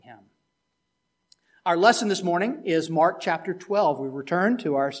Our lesson this morning is Mark chapter 12. We return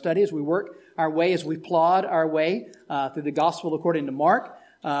to our study as we work our way, as we plod our way through the Gospel according to Mark.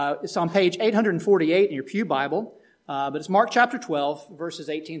 It's on page 848 in your pew Bible, but it's Mark chapter 12, verses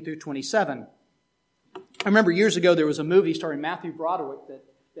 18 through 27. I remember years ago there was a movie starring Matthew Broderick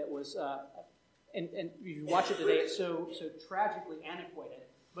that was, and if you watch it today, it's so tragically antiquated,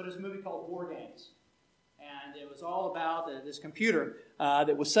 but it was a movie called War Games. And it was all about this computer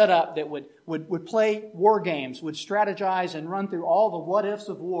that was set up that would play war games, would strategize and run through all the what-ifs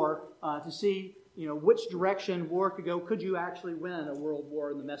of war to see, which direction war could go. Could you actually win a world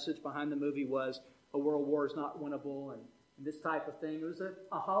war? And the message behind the movie was a world war is not winnable and this type of thing. It was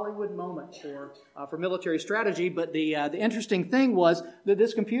a Hollywood moment for military strategy. But the interesting thing was that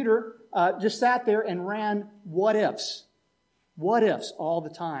this computer just sat there and ran what-ifs all the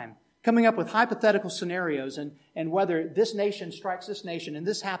time, coming up with hypothetical scenarios and whether this nation strikes this nation and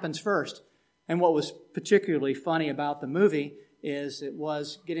this happens first. And what was particularly funny about the movie is it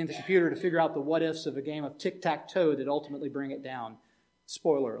was getting the computer to figure out the what-ifs of a game of tic-tac-toe that ultimately bring it down.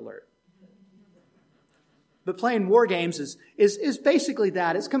 Spoiler alert. But playing war games is basically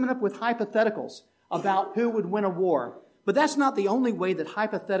that. It's coming up with hypotheticals about who would win a war. But that's not the only way that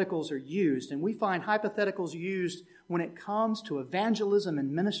hypotheticals are used. And we find hypotheticals used when it comes to evangelism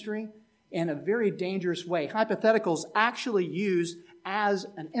and ministry in a very dangerous way. Hypotheticals actually used as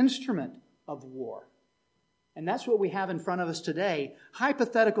an instrument of war. And that's what we have in front of us today.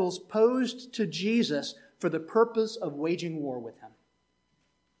 Hypotheticals posed to Jesus for the purpose of waging war with him.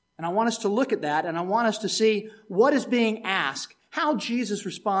 And I want us to look at that, and I want us to see what is being asked, how Jesus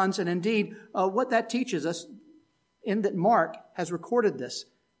responds, and indeed what that teaches us, in that Mark has recorded this,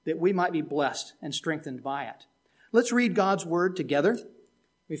 that we might be blessed and strengthened by it. Let's read God's Word together.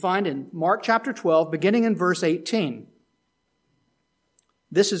 We find in Mark chapter 12, beginning in verse 18.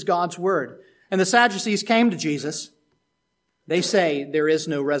 This is God's Word. And the Sadducees came to Jesus. They say there is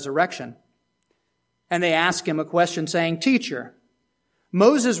no resurrection. And they ask him a question saying, Teacher,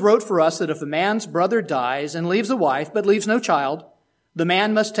 Moses wrote for us that if a man's brother dies and leaves a wife but leaves no child, the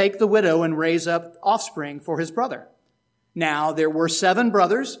man must take the widow and raise up offspring for his brother. Now there were 7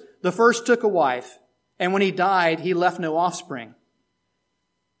 brothers. The first took a wife, and when he died, he left no offspring.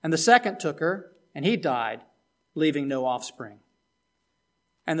 And the second took her, and he died, leaving no offspring.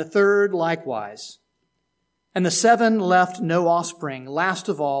 And the third likewise. And the 7 left no offspring. Last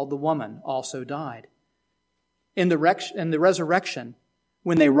of all, the woman also died. In the resurrection,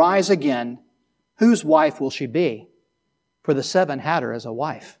 when they rise again, whose wife will she be? For the 7 had her as a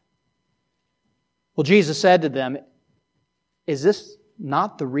wife. Well, Jesus said to them, Is this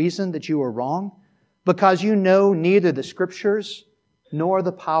not the reason that you are wrong? Because you know neither the Scriptures nor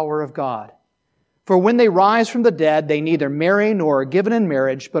the power of God. For when they rise from the dead, they neither marry nor are given in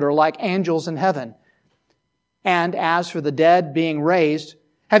marriage, but are like angels in heaven. And as for the dead being raised,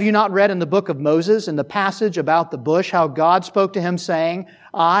 have you not read in the book of Moses, in the passage about the bush, how God spoke to him saying,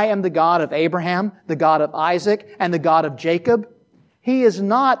 I am the God of Abraham, the God of Isaac, and the God of Jacob? He is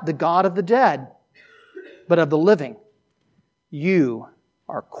not the God of the dead, but of the living. You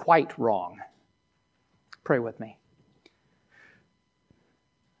are quite wrong. Pray with me.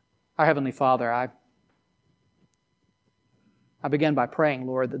 Our Heavenly Father, I begin by praying,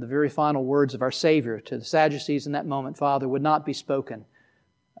 Lord, that the very final words of our Savior to the Sadducees in that moment, Father, would not be spoken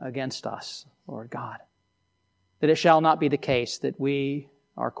against us, Lord God. That it shall not be the case that we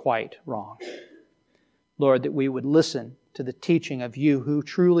are quite wrong. Lord, that we would listen to the teaching of You who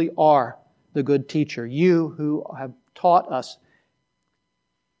truly are the good teacher. You who have taught us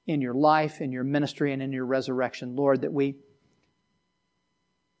in Your life, in Your ministry, and in Your resurrection. Lord, that we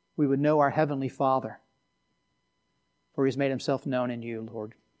would know our Heavenly Father, for He's made Himself known in You,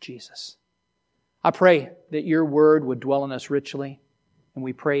 Lord Jesus. I pray that Your Word would dwell in us richly, and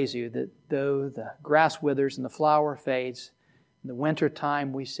we praise You that though the grass withers and the flower fades, in the winter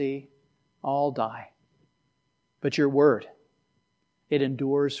time we see all die, but Your Word, it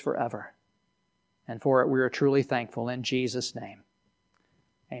endures forever. And for it we are truly thankful in Jesus' name.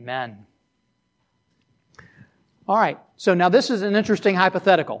 Amen. All right, so now this is an interesting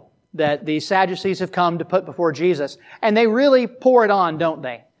hypothetical that the Sadducees have come to put before Jesus. And they really pour it on, don't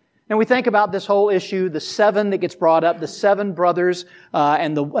they? And we think about this whole issue, the 7 that gets brought up, the 7 brothers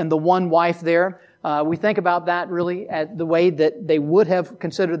and the one wife there. We think about that really at the way that they would have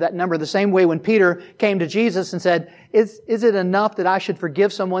considered that number. The same way when Peter came to Jesus and said, Is it enough that I should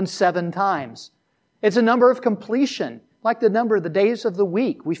forgive someone 7 times? It's a number of completion like the number of the days of the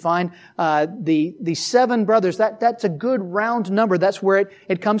week. We find the 7 brothers. That's a good round number. That's where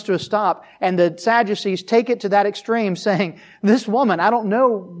it comes to a stop. And the Sadducees take it to that extreme, saying, this woman, I don't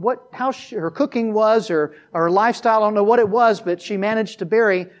know how her cooking was or her lifestyle, I don't know what it was, but she managed to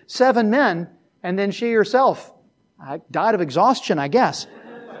bury 7 men, and then she herself died of exhaustion, I guess.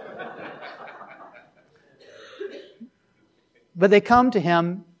 But they come to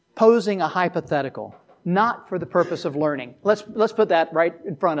him posing a hypothetical, not for the purpose of learning. Let's put that right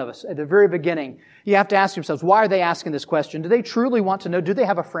in front of us. At the very beginning, you have to ask yourselves, why are they asking this question? Do they truly want to know? Do they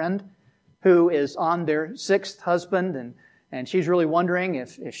have a friend who is on their 6th husband and she's really wondering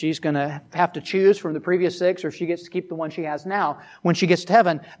if she's going to have to choose from the previous 6 or if she gets to keep the one she has now when she gets to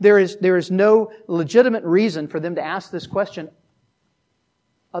heaven? There is no legitimate reason for them to ask this question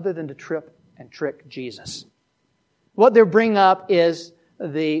other than to trip and trick Jesus. What they're bringing up is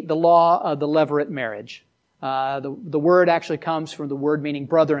the law of the levirate marriage. The word actually comes from the word meaning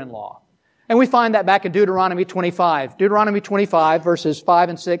brother-in-law. And we find that back in Deuteronomy 25. Deuteronomy 25 verses 5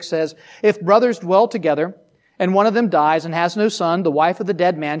 and 6 says, if brothers dwell together and one of them dies and has no son, the wife of the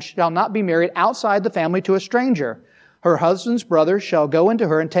dead man shall not be married outside the family to a stranger. Her husband's brother shall go into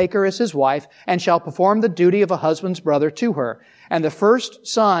her and take her as his wife, and shall perform the duty of a husband's brother to her. And the first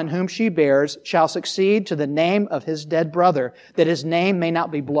son whom she bears shall succeed to the name of his dead brother, that his name may not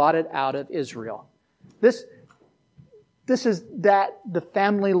be blotted out of Israel. This is that the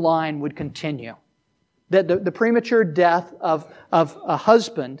family line would continue. That the premature death of a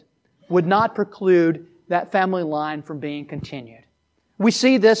husband would not preclude that family line from being continued. We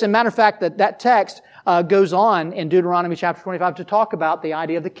see this, as a matter of fact, that text goes on in Deuteronomy chapter 25 to talk about the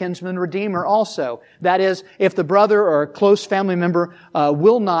idea of the kinsman redeemer also. That is, if the brother or a close family member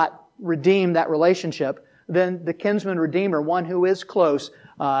will not redeem that relationship, then the kinsman redeemer, one who is close,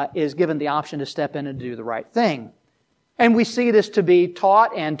 is given the option to step in and do the right thing. And we see this to be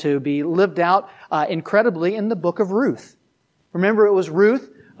taught and to be lived out incredibly in the book of Ruth. Remember, it was Ruth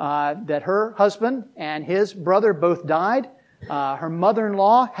that her husband and his brother both died. Her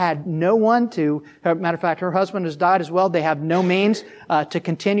mother-in-law had no one to, matter of fact, her husband has died as well. They have no means to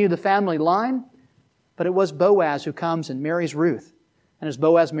continue the family line. But it was Boaz who comes and marries Ruth. And as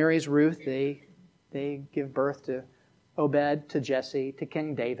Boaz marries Ruth, they give birth to Obed, to Jesse, to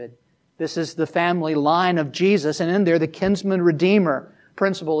King David. This is the family line of Jesus, and in there the kinsman redeemer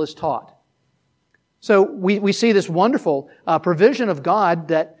principle is taught. So we see this wonderful provision of God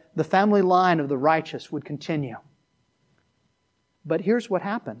that the family line of the righteous would continue. But here's what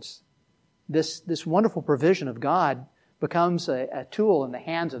happens. This wonderful provision of God becomes a tool in the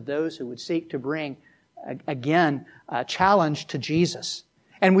hands of those who would seek to bring, again, a challenge to Jesus.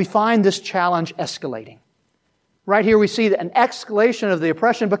 And we find this challenge escalating. Right here we see an escalation of the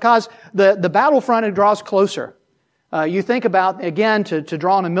oppression because the battlefront draws closer. You think about, again, to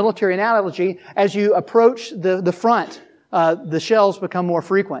draw on a military analogy, as you approach the front, the shells become more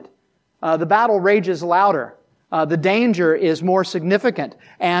frequent. The battle rages louder. The danger is more significant.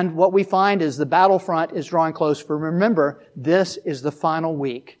 And what we find is the battlefront is drawing close. For remember, this is the final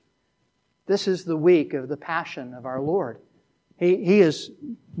week. This is the week of the passion of our Lord. He is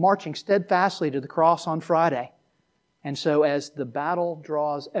marching steadfastly to the cross on Friday. And so as the battle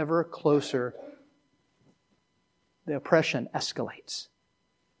draws ever closer, the oppression escalates.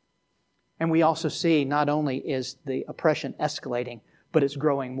 And we also see not only is the oppression escalating, but it's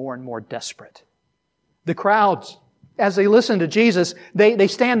growing more and more desperate. The crowds, as they listen to Jesus, they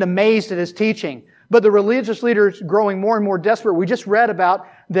stand amazed at His teaching. But the religious leaders growing more and more desperate. We just read about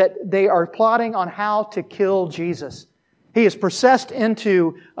that they are plotting on how to kill Jesus. He is processed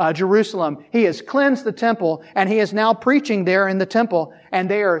into Jerusalem. He has cleansed the temple, and He is now preaching there in the temple. And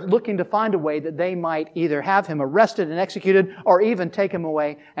they are looking to find a way that they might either have Him arrested and executed, or even take Him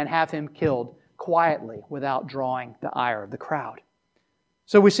away and have Him killed quietly without drawing the ire of the crowd.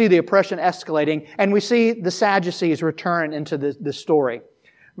 So we see the oppression escalating, and we see the Sadducees return into the story.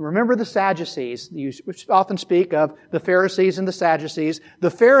 Remember the Sadducees. You often speak of the Pharisees and the Sadducees.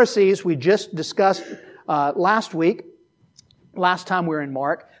 The Pharisees we just discussed last time we were in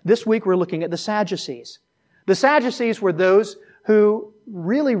Mark. This week we're looking at the Sadducees. The Sadducees were those who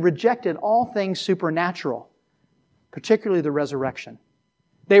really rejected all things supernatural, particularly the resurrection.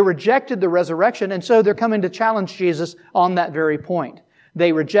 They rejected the resurrection, and so they're coming to challenge Jesus on that very point.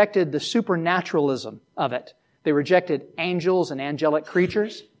 They rejected the supernaturalism of it. They rejected angels and angelic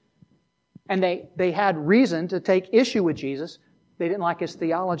creatures. And they had reason to take issue with Jesus. They didn't like His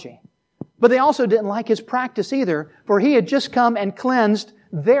theology. But they also didn't like His practice either, for He had just come and cleansed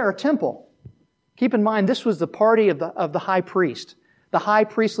their temple. Keep in mind, this was the party of the high priest. the high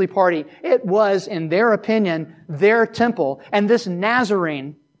priestly party. It was, in their opinion, their temple. And this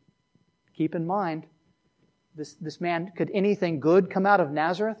Nazarene, keep in mind, this man, could anything good come out of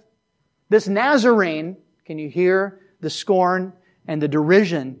Nazareth? This Nazarene, can you hear the scorn and the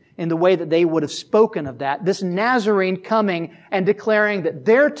derision in the way that they would have spoken of that? This Nazarene coming and declaring that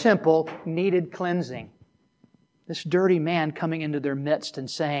their temple needed cleansing. This dirty man coming into their midst and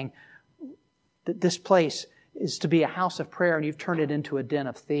saying that this place is to be a house of prayer and you've turned it into a den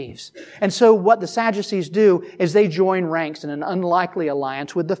of thieves. And so what the Sadducees do is they join ranks in an unlikely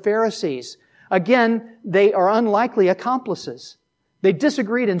alliance with the Pharisees. Again, they are unlikely accomplices. They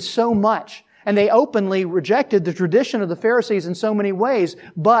disagreed in so much, and they openly rejected the tradition of the Pharisees in so many ways,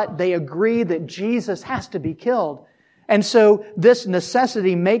 but they agree that Jesus has to be killed. And so this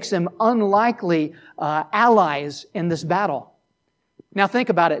necessity makes them unlikely allies in this battle. Now think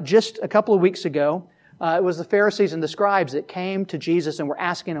about it. Just a couple of weeks ago, it was the Pharisees and the scribes that came to Jesus and were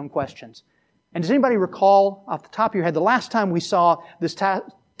asking him questions. And does anybody recall off the top of your head, the last time we saw this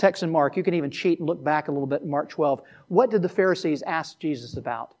text in Mark, you can even cheat and look back a little bit in Mark 12. What did the Pharisees ask Jesus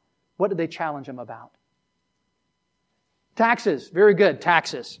about? What did they challenge him about? Taxes. Very good.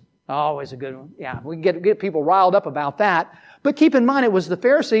 Taxes. Always a good one. Yeah, we can get people riled up about that. But keep in mind, it was the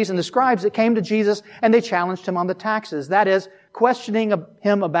Pharisees and the scribes that came to Jesus and they challenged him on the taxes. That is, questioning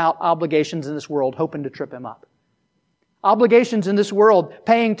him about obligations in this world, hoping to trip him up. Obligations in this world,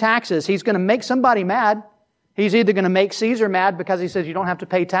 paying taxes. He's going to make somebody mad. He's either going to make Caesar mad because he says you don't have to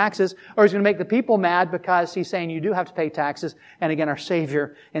pay taxes, or he's going to make the people mad because he's saying you do have to pay taxes. And again, our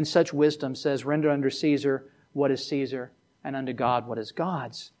Savior in such wisdom says, render unto Caesar what is Caesar, and unto God what is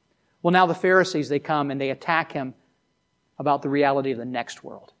God's. Well, now the Pharisees, they come and they attack him about the reality of the next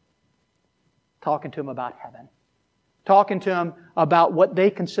world. Talking to him about heaven. Talking to him about what they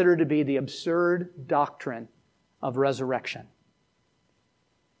consider to be the absurd doctrine of resurrection.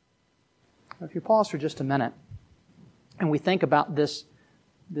 If you pause for just a minute and we think about this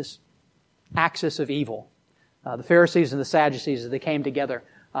axis of evil, the Pharisees and the Sadducees, as they came together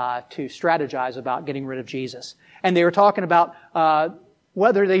to strategize about getting rid of Jesus. And they were talking about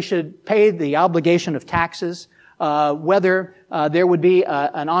whether they should pay the obligation of taxes, whether there would be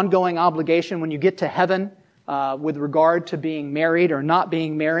an ongoing obligation when you get to heaven with regard to being married or not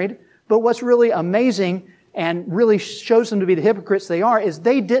being married. But what's really amazing and really shows them to be the hypocrites they are, is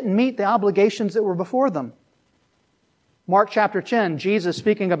they didn't meet the obligations that were before them. Mark chapter 10, Jesus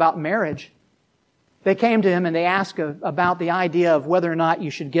speaking about marriage. They came to him and they asked about the idea of whether or not you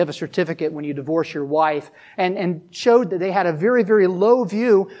should give a certificate when you divorce your wife, and showed that they had a very, very low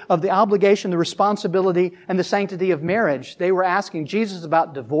view of the obligation, the responsibility, and the sanctity of marriage. They were asking Jesus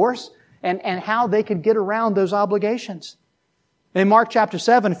about divorce and how they could get around those obligations. In Mark chapter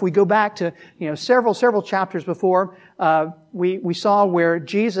 7, if we go back to several chapters before, we saw where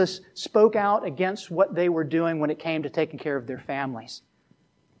Jesus spoke out against what they were doing when it came to taking care of their families.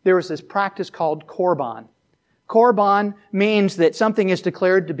 There was this practice called korban. Korban means that something is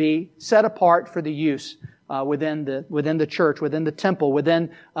declared to be set apart for the use within the church, within the temple, within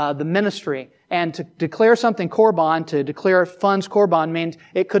the ministry. And to declare something korban, to declare funds korban, means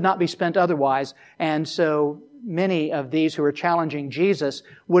it could not be spent otherwise. And so many of these who were challenging Jesus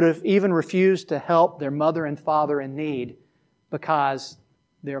would have even refused to help their mother and father in need because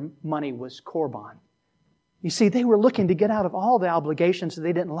their money was korban. You see, they were looking to get out of all the obligations that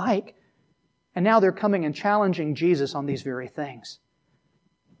they didn't like, and now they're coming and challenging Jesus on these very things,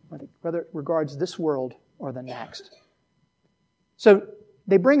 whether it regards this world or the next. So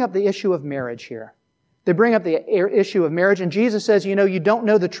they bring up the issue of marriage here. They bring up the issue of marriage, and Jesus says, you don't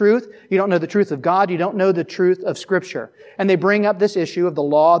know the truth. You don't know the truth of God. You don't know the truth of Scripture. And they bring up this issue of the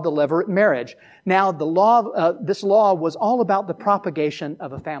law of the levirate marriage. Now, this law was all about the propagation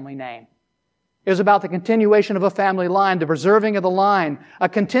of a family name. It was about the continuation of a family line, the preserving of the line, a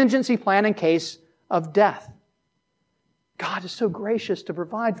contingency plan in case of death. God is so gracious to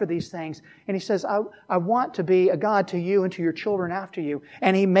provide for these things. And He says, I want to be a God to you and to your children after you.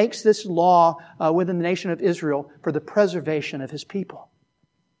 And He makes this law within the nation of Israel for the preservation of His people.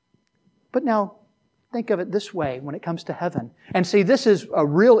 But now, think of it this way when it comes to heaven. And see, this is a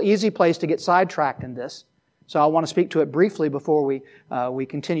real easy place to get sidetracked in this. So I want to speak to it briefly before we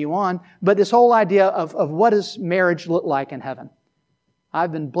continue on. But this whole idea of what does marriage look like in heaven?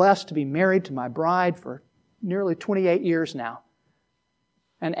 I've been blessed to be married to my bride for nearly 28 years now.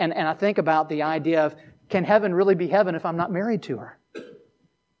 And I think about the idea of, can heaven really be heaven if I'm not married to her?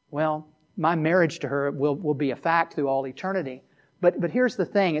 Well, my marriage to her will be a fact through all eternity. But here's the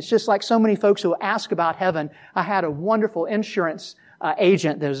thing. It's just like so many folks who ask about heaven. I had a wonderful insurance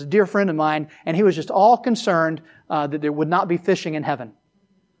agent that was a dear friend of mine, and he was just all concerned that there would not be fishing in heaven.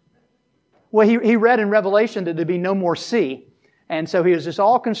 Well, he read in Revelation that there'd be no more sea, and so he was just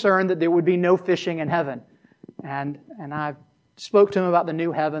all concerned that there would be no fishing in heaven. And I spoke to him about the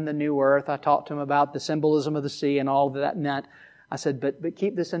new heaven, the new earth. I talked to him about the symbolism of the sea and all that meant. I said, but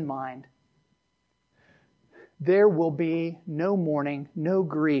keep this in mind. There will be no mourning, no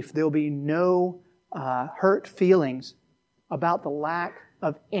grief. There will be no hurt feelings about the lack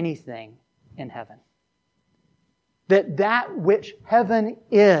of anything in heaven. That which heaven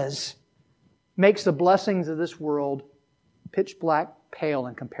is makes the blessings of this world pitch black pale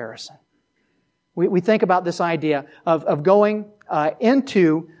in comparison. We think about this idea of going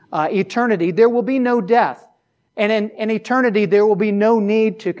into eternity. There will be no death. And in eternity, there will be no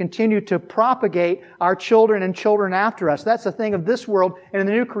need to continue to propagate our children and children after us. That's the thing of this world. And in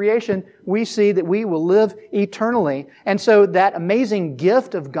the new creation, we see that we will live eternally. And so that amazing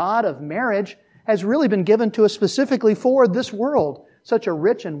gift of God of marriage has really been given to us specifically for this world. Such a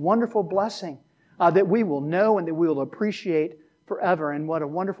rich and wonderful blessing that we will know and that we will appreciate forever. And what a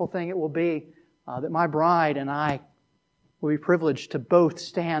wonderful thing it will be that my bride and I will be privileged to both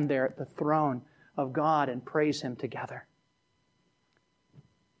stand there at the throne of God and praise Him together.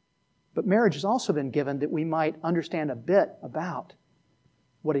 But marriage has also been given that we might understand a bit about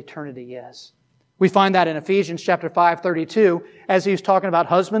what eternity is. We find that in Ephesians chapter 5:32, as he's talking about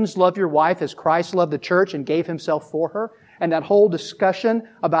husbands, love your wife as Christ loved the church and gave Himself for her. And that whole discussion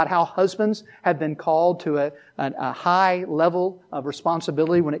about how husbands have been called to a high level of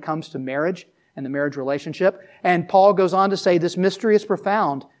responsibility when it comes to marriage and the marriage relationship. And Paul goes on to say this mystery is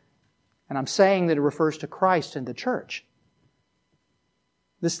profound. And I'm saying that it refers to Christ and the church.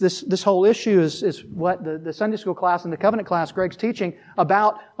 This whole issue is what the Sunday school class and the covenant class Greg's teaching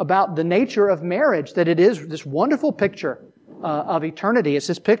about the nature of marriage, that it is this wonderful picture of eternity. It's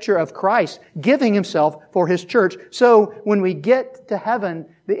this picture of Christ giving Himself for His church. So when we get to heaven,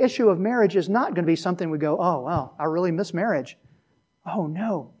 the issue of marriage is not going to be something we go, oh, well, I really miss marriage. Oh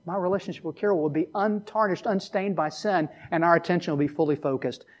no, my relationship with Carol will be untarnished, unstained by sin, and our attention will be fully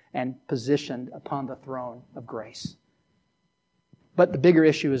focused and positioned upon the throne of grace. But the bigger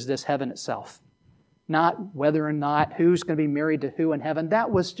issue is this heaven itself. Not whether or not who's going to be married to who in heaven.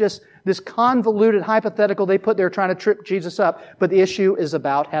 That was just this convoluted hypothetical they put there trying to trip Jesus up. But the issue is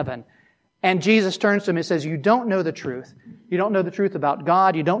about heaven. And Jesus turns to him and says, you don't know the truth. You don't know the truth about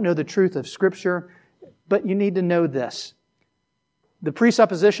God. You don't know the truth of Scripture. But you need to know this. The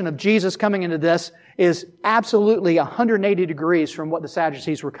presupposition of Jesus coming into this is absolutely 180 degrees from what the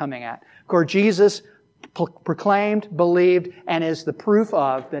Sadducees were coming at. Of course, Jesus proclaimed, believed, and is the proof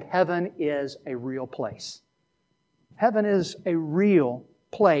of that heaven is a real place. Heaven is a real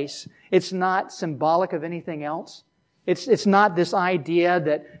place. It's not symbolic of anything else. It's not this idea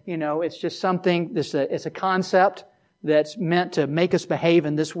that, it's just something, it's a concept that's meant to make us behave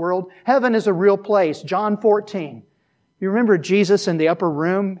in this world. Heaven is a real place. John 14. You remember Jesus in the upper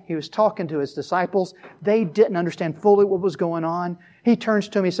room? He was talking to His disciples. They didn't understand fully what was going on. He turns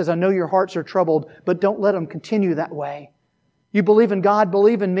to them, He says, I know your hearts are troubled, but don't let them continue that way. You believe in God,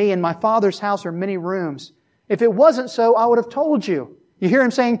 believe in me. In my Father's house are many rooms. If it wasn't so, I would have told you. You hear Him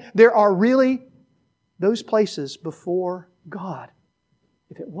saying, there are really those places before God.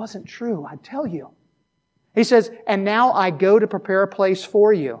 If it wasn't true, I'd tell you. He says, and now I go to prepare a place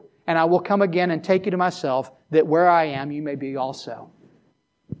for you, and I will come again and take you to myself, that where I am, you may be also.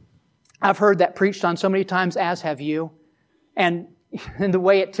 I've heard that preached on so many times, as have you. And the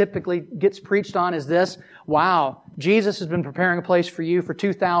way it typically gets preached on is this: wow, Jesus has been preparing a place for you for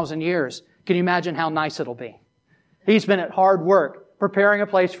 2,000 years. Can you imagine how nice it'll be? He's been at hard work preparing a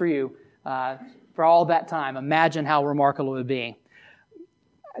place for you for all that time. Imagine how remarkable it would be.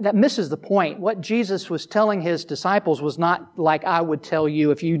 That misses the point. What Jesus was telling His disciples was not like I would tell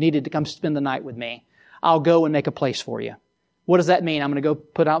you if you needed to come spend the night with me. I'll go and make a place for you. What does that mean? I'm going to go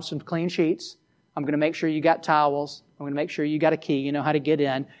put out some clean sheets. I'm going to make sure you got towels. I'm going to make sure you got a key. You know how to get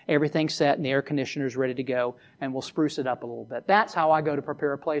in. Everything's set and the air conditioner's ready to go. And we'll spruce it up a little bit. That's how I go to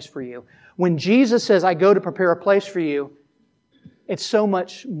prepare a place for you. When Jesus says, I go to prepare a place for you, it's so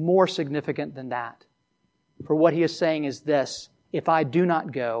much more significant than that. For what He is saying is this: if I do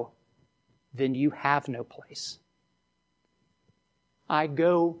not go, then you have no place. I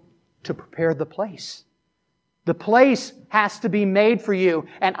go to prepare the place. The place has to be made for you,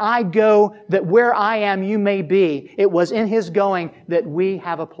 and I go that where I am you may be. It was in His going that we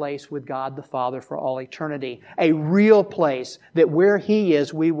have a place with God the Father for all eternity. A real place that where He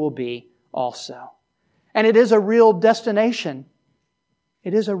is we will be also. And it is a real destination.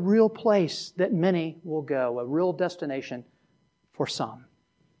 It is a real place that many will go, a real destination for some.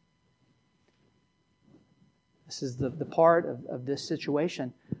 This is the part of this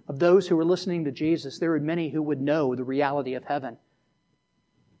situation. Of those who were listening to Jesus, there were many who would know the reality of heaven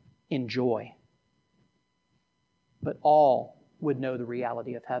in joy. But all would know the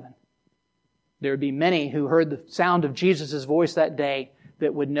reality of heaven. There would be many who heard the sound of Jesus' voice that day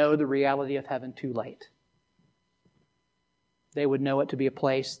that would know the reality of heaven too late. They would know it to be a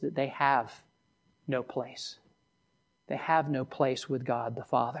place that they have no place. They have no place with God the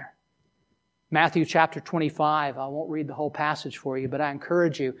Father. Matthew chapter 25, I won't read the whole passage for you, but I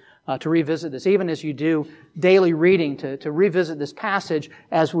encourage you to revisit this, even as you do daily reading, to revisit this passage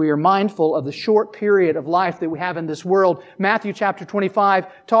as we are mindful of the short period of life that we have in this world. Matthew chapter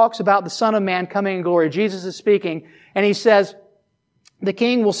 25 talks about the Son of Man coming in glory. Jesus is speaking, and He says, the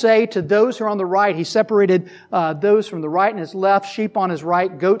King will say to those who are on the right, He separated those from the right and His left, sheep on His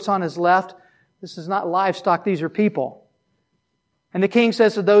right, goats on His left. This is not livestock, these are people. And the King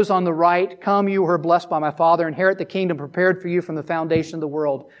says to those on the right, come, you who are blessed by my Father, inherit the kingdom prepared for you from the foundation of the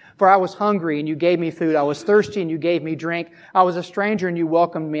world. For I was hungry, and you gave me food. I was thirsty, and you gave me drink. I was a stranger, and you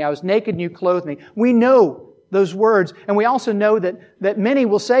welcomed me. I was naked, and you clothed me. We know those words, and we also know that many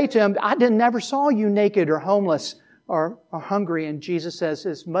will say to Him, I never saw you naked or homeless or hungry. And Jesus says,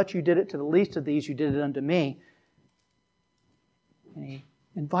 as much you did it to the least of these, you did it unto me. And He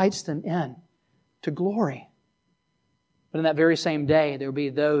invites them in to glory. But in that very same day, there will be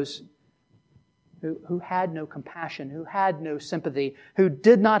those who had no compassion, who had no sympathy, who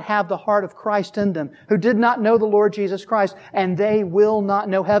did not have the heart of Christ in them, who did not know the Lord Jesus Christ, and they will not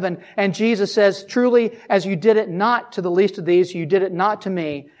know heaven. And Jesus says, truly, as you did it not to the least of these, you did it not to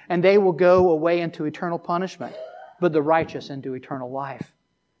me, and they will go away into eternal punishment, but the righteous into eternal life.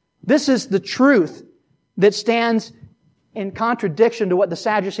 This is the truth that stands in contradiction to what the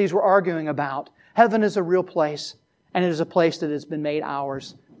Sadducees were arguing about. Heaven is a real place. And it is a place that has been made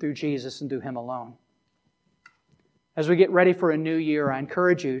ours through Jesus and through Him alone. As we get ready for a new year, I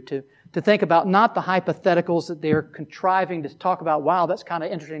encourage you to think about not the hypotheticals that they're contriving to talk about. Wow, that's kind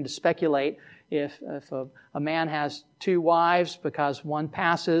of interesting to speculate. If a man has two wives because one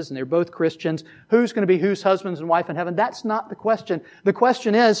passes and they're both Christians, who's going to be whose husbands and wife in heaven? That's not the question. The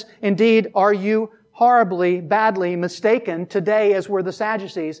question is, indeed, are you horribly, badly mistaken today, as were the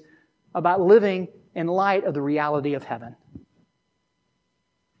Sadducees, about living in light of the reality of heaven?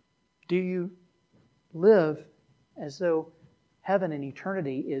 Do you live as though heaven and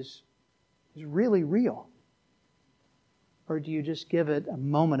eternity is really real? Or do you just give it a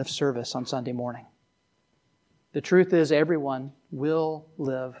moment of service on Sunday morning? The truth is, everyone will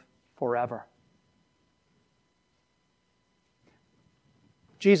live forever.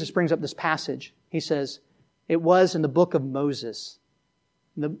 Jesus brings up this passage. He says, it was in the book of Moses,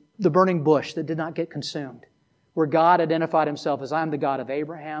 the burning bush that did not get consumed, where God identified Himself as, I'm the God of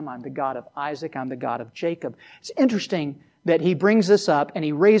Abraham, I'm the God of Isaac, I'm the God of Jacob. It's interesting that He brings this up and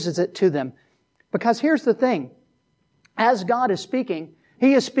He raises it to them. Because here's the thing. As God is speaking,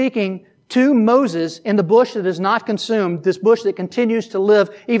 He is speaking to Moses in the bush that is not consumed, this bush that continues to live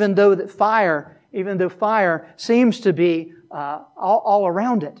even though fire seems to be all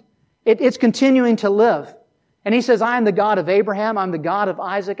around it. It's continuing to live. And He says, I am the God of Abraham, I'm the God of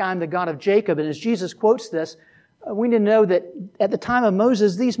Isaac, I'm the God of Jacob. And as Jesus quotes this, we need to know that at the time of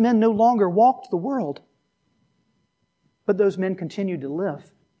Moses, these men no longer walked the world. But those men continued to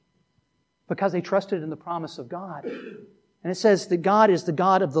live because they trusted in the promise of God. And it says that God is the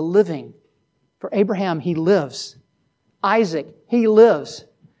God of the living. For Abraham, He lives. Isaac, He lives.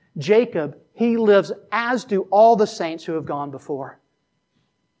 Jacob, He lives, as do all the saints who have gone before.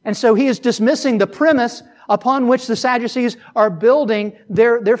 And so He is dismissing the premise upon which the Sadducees are building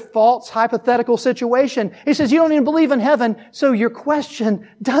their false hypothetical situation. He says, you don't even believe in heaven, so your question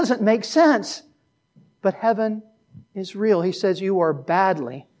doesn't make sense. But heaven is real. He says, you are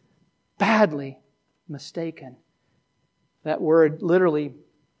badly mistaken. That word literally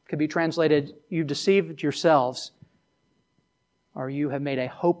could be translated, you've deceived yourselves, or you have made a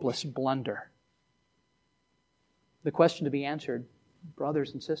hopeless blunder. The question to be answered,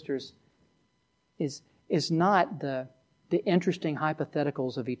 brothers and sisters, is not the interesting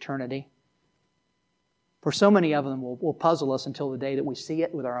hypotheticals of eternity. For so many of them will puzzle us until the day that we see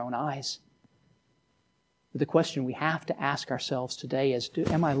it with our own eyes. But the question we have to ask ourselves today is,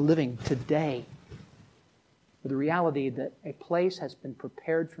 am I living today with the reality that a place has been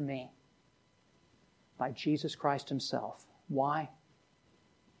prepared for me by Jesus Christ Himself? Why?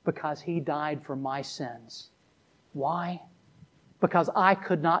 Because He died for my sins. Why? Because I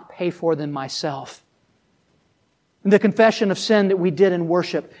could not pay for them myself. The confession of sin that we did in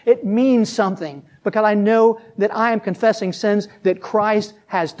worship, it means something because I know that I am confessing sins that Christ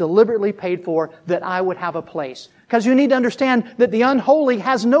has deliberately paid for that I would have a place. Because you need to understand that the unholy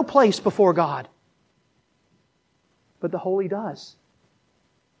has no place before God. But the holy does.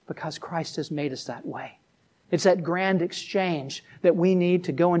 Because Christ has made us that way. It's that grand exchange that we need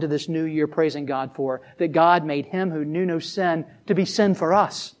to go into this new year praising God for. That God made Him who knew no sin to be sin for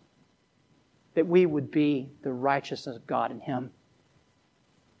us. That we would be the righteousness of God in Him.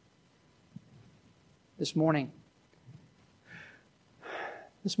 This morning,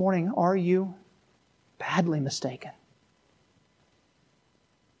 are you badly mistaken?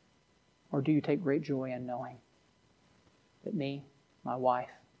 Or do you take great joy in knowing that me, my wife,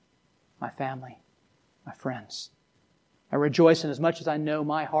 my family, my friends, I rejoice in as much as I know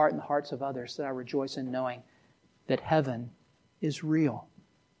my heart and the hearts of others, that I rejoice in knowing that heaven is real.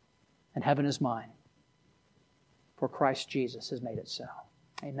 And heaven is mine. For Christ Jesus has made it so.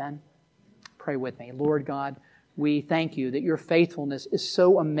 Amen. Pray with me. Lord God, we thank You that Your faithfulness is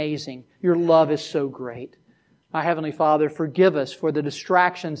so amazing. Your love is so great. My Heavenly Father, forgive us for the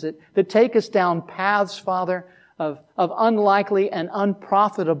distractions that take us down paths, Father, of unlikely and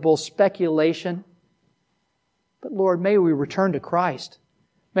unprofitable speculation. But Lord, may we return to Christ.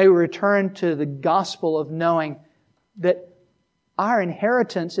 May we return to the gospel of knowing that our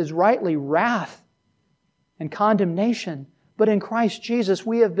inheritance is rightly wrath and condemnation. But in Christ Jesus,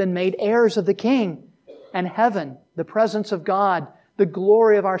 we have been made heirs of the King. And heaven, the presence of God, the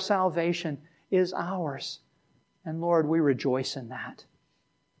glory of our salvation is ours. And Lord, we rejoice in that.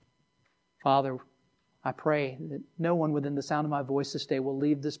 Father, I pray that no one within the sound of my voice this day will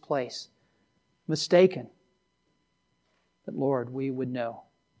leave this place mistaken. But Lord, we would know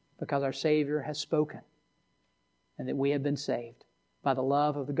because our Savior has spoken and that we have been saved by the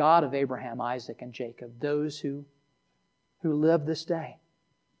love of the God of Abraham, Isaac, and Jacob, those who live this day,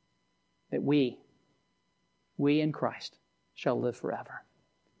 that we in Christ shall live forever.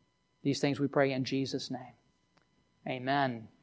 These things we pray in Jesus' name. Amen.